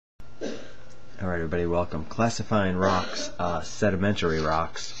Alright everybody, welcome. Classifying rocks, sedimentary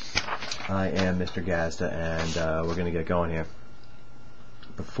rocks. I am Mr. Gazda and we're going to get going here.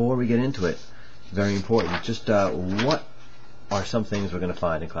 Before we get into it, very important, just what are some things we're going to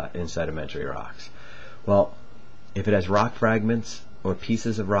find in sedimentary rocks? Well, if it has rock fragments or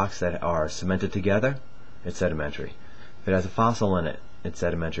pieces of rocks that are cemented together, it's sedimentary. If it has a fossil in it, it's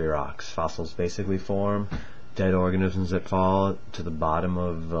sedimentary rocks. Fossils basically form dead organisms that fall to the bottom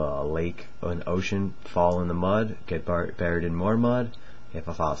of a lake or an ocean, fall in the mud, get buried in more mud, you have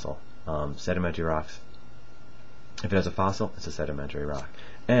a fossil. Sedimentary rocks, if it has a fossil, it's a sedimentary rock.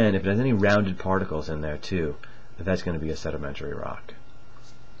 And if it has any rounded particles in there too, that's going to be a sedimentary rock.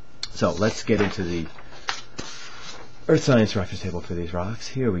 So let's get into the Earth Science Reference Table for these rocks.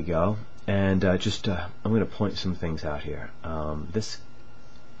 Here we go. And I'm going to point some things out here. This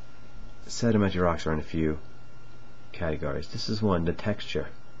sedimentary rocks are in a few categories. This is one. The texture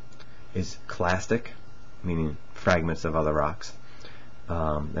is clastic, meaning fragments of other rocks.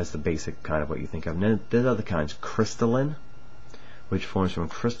 That's the basic kind of what you think of. And then there's other kinds. Crystalline, which forms from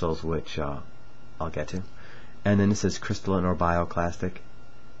crystals, which I'll get to. And then this is crystalline or bioclastic,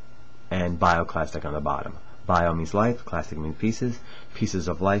 and bioclastic on the bottom. Bio means life, clastic means pieces. Pieces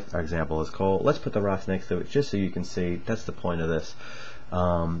of life, our example is coal. Let's put the rocks next to it just so you can see. That's the point of this.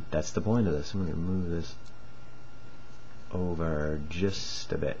 That's the point of this. I'm going to move this over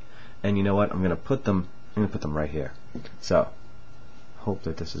just a bit. And you know what? I'm going to put them right here. So, hope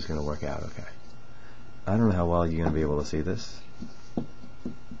that this is going to work out okay. I don't know how well you're going to be able to see this.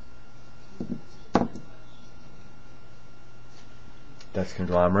 That's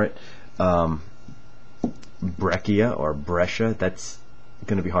conglomerate. Breccia or breccia, that's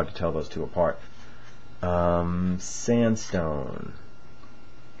going to be hard to tell those two apart. Sandstone.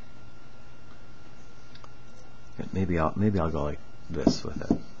 Maybe I'll go like this with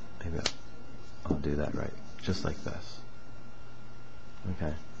it. Maybe I'll do that right, just like this.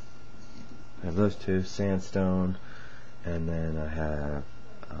 Okay. I have those two, sandstone, and then I have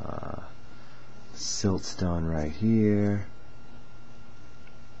siltstone right here.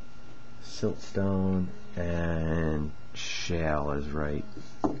 Siltstone, and shale is right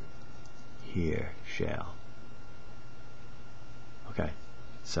here. Shale. Okay,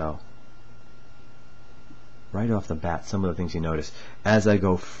 so right off the bat, some of the things you notice as I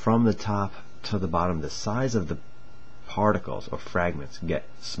go from the top to the bottom, the size of the particles or fragments get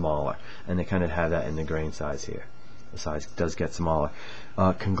smaller, and they kind of have that in the grain size here. The size does get smaller.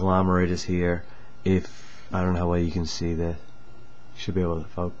 Conglomerate is here. I don't know how well you can see this. Should be able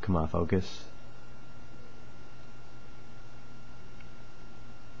to come on, focus.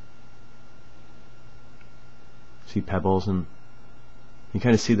 See pebbles, and you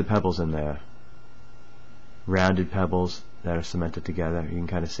kind of see the pebbles in there. Rounded pebbles that are cemented together. You can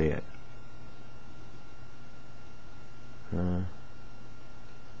kind of see it. You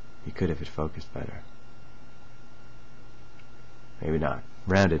could if it focused better. Maybe not.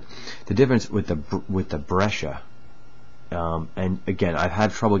 Rounded. The difference with the breccia. And again, I've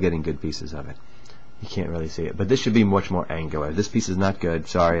had trouble getting good pieces of it. You can't really see it, but this should be much more angular. This piece is not good.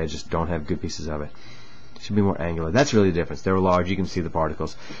 Sorry, I just don't have good pieces of it. It should be more angular. That's really the difference. They're large. You can see the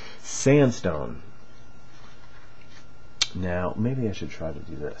particles. Sandstone. Now, maybe I should try to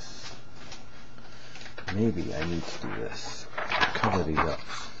do this. Maybe I need to do this. Cover these up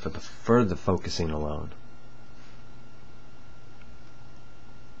for the focusing alone.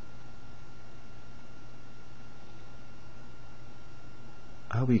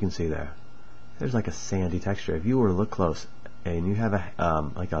 I hope you can see there. There's like a sandy texture. If you were to look close and you have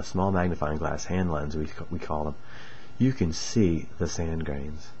like a small magnifying glass, hand lens we call them, you can see the sand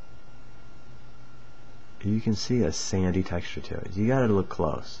grains. You can see a sandy texture to it. You got to look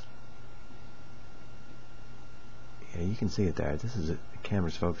close. Yeah, you can see it there. The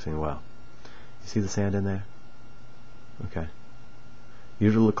camera's focusing well. You see the sand in there? Okay. You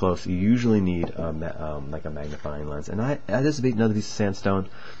have to look close. You usually need like a magnifying lens. And this is another piece of sandstone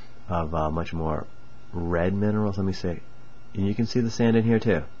of much more red minerals. Let me see. And you can see the sand in here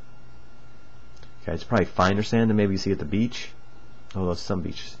too. Okay, it's probably finer sand than maybe you see at the beach. Although some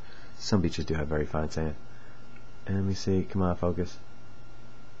beaches do have very fine sand. And let me see. Come on, focus.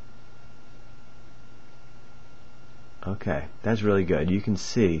 Okay, that's really good. You can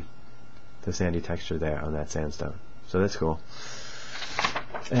see the sandy texture there on that sandstone. So that's cool.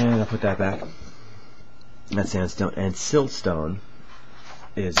 And I'll put that back. That's sandstone. And siltstone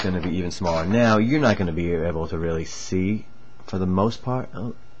is going to be even smaller. Now, you're not going to be able to really see, for the most part. Oh,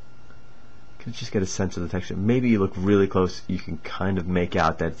 you can just get a sense of the texture. Maybe you look really close, you can kind of make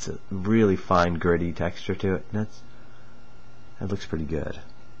out that it's a really fine, gritty texture to it. That looks pretty good.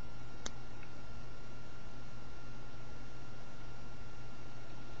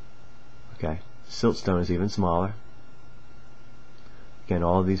 Okay, siltstone is even smaller. Again,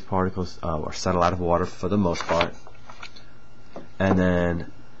 all of these particles are settle out of water for the most part. And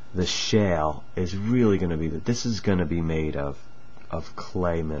then the shale is really going to be, this is going to be made of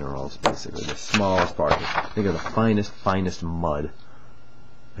clay minerals, basically, the smallest particles. Think of the finest mud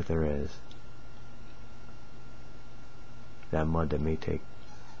that there is. That mud that may take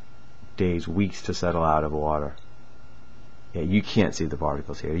days, weeks to settle out of water. Yeah, you can't see the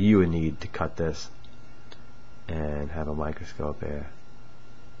particles here. You would need to cut this and have a microscope there.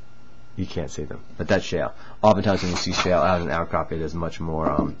 You can't see them, but that's shale. Oftentimes when you see shale out in an outcrop, it is much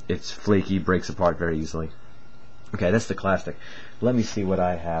more, it's flaky, breaks apart very easily. Okay, that's the clastic. Let me see what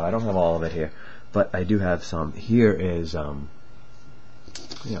I have. I don't have all of it here, but I do have some. Here is,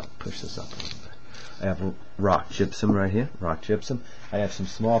 push this up a little bit. I have rock gypsum right here, rock gypsum. I have some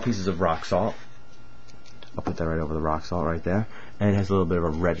small pieces of rock salt. I'll put that right over the rock salt right there. And it has a little bit of a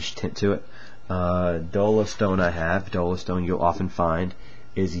reddish tint to it. Dolostone I have. Dolostone you'll often find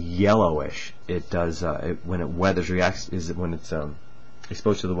is yellowish. It does when it weathers, reacts, is when it's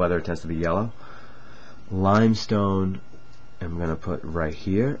exposed to the weather, it tends to be yellow. Limestone I'm going to put right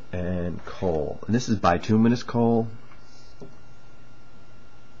here, and coal. And this is bituminous coal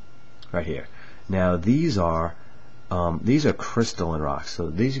right here. Now these are crystalline rocks, so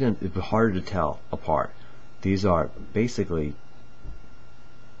these are going to be harder to tell apart. These are basically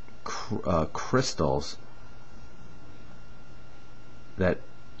crystals that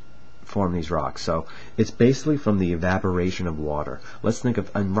form these rocks. So it's basically from the evaporation of water. Let's think of,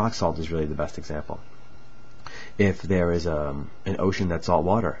 and rock salt is really the best example. If there is an ocean that's salt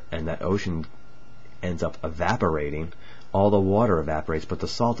water, and that ocean ends up evaporating, all the water evaporates, but the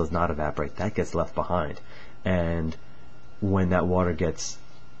salt does not evaporate. That gets left behind. And when that water gets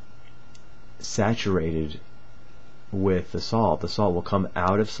saturated with the salt will come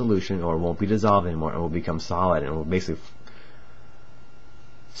out of solution, or it won't be dissolved anymore, and will become solid, and it will basically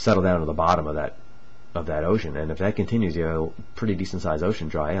settle down to the bottom of that ocean. And if that continues, you have a pretty decent sized ocean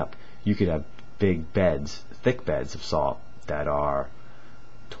dry up. You could have big beds, thick beds of salt that are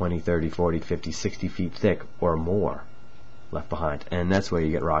 20, 30, 40, 50, 60 feet thick or more left behind. And that's where you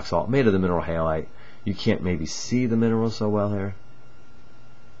get rock salt, made of the mineral halite. You can't maybe see the minerals so well here,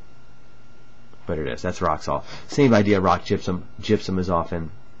 but it is. That's rock salt. Same idea, rock gypsum. Gypsum is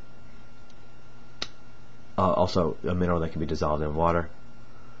often also a mineral that can be dissolved in water.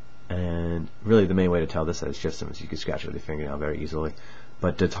 And really the main way to tell this as gypsum is you can scratch it with your fingernail very easily.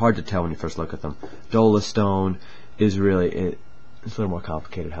 But it's hard to tell when you first look at them. Dolostone is really, it's a little more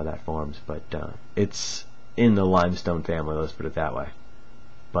complicated how that forms, but it's in the limestone family, let's put it that way.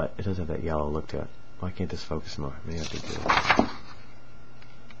 But it does have that yellow look to it. Why can't this focus more? Maybe I have to do it.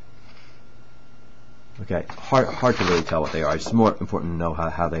 Okay, hard to really tell what they are. It's more important to know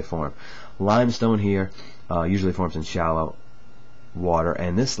how they form. Limestone here usually forms in shallow water,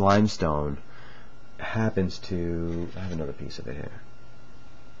 and this limestone happens to, I have another piece of it here.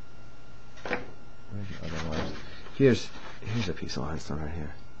 Where's the other one? Here's a piece of limestone right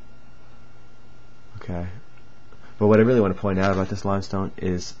here. Okay. But what I really want to point out about this limestone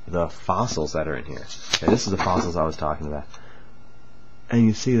is the fossils that are in here. Okay, this is the fossils I was talking about. And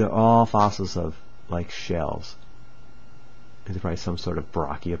you see they're all fossils of like shells. They're probably some sort of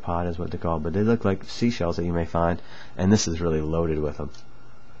brachiopod is what they're called, but they look like seashells that you may find, and this is really loaded with them.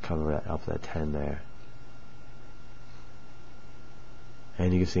 Cover that up that 10 there.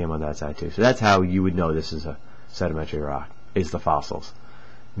 And you can see them on that side too. So that's how you would know this is a sedimentary rock, is the fossils.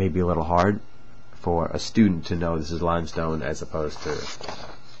 Maybe a little hard for a student to know this is limestone as opposed to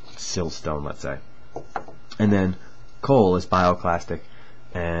siltstone, let's say. And then coal is bioclastic,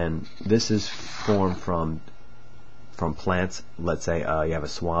 and this is formed from plants. Let's say you have a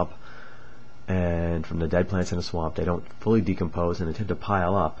swamp, and from the dead plants in a swamp, they don't fully decompose and they tend to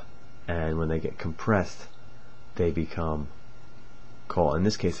pile up, and when they get compressed they become coal. In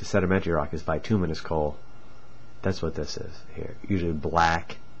this case the sedimentary rock is bituminous coal. That's what this is here, usually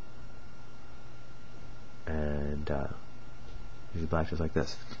black, and usually black just like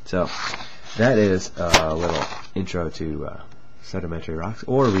this. So that is a little intro to sedimentary rocks,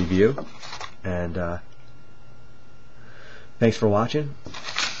 or a review, and thanks for watching,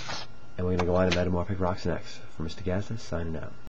 and we're going to go on to metamorphic rocks next. For Mr. Gazda, signing out.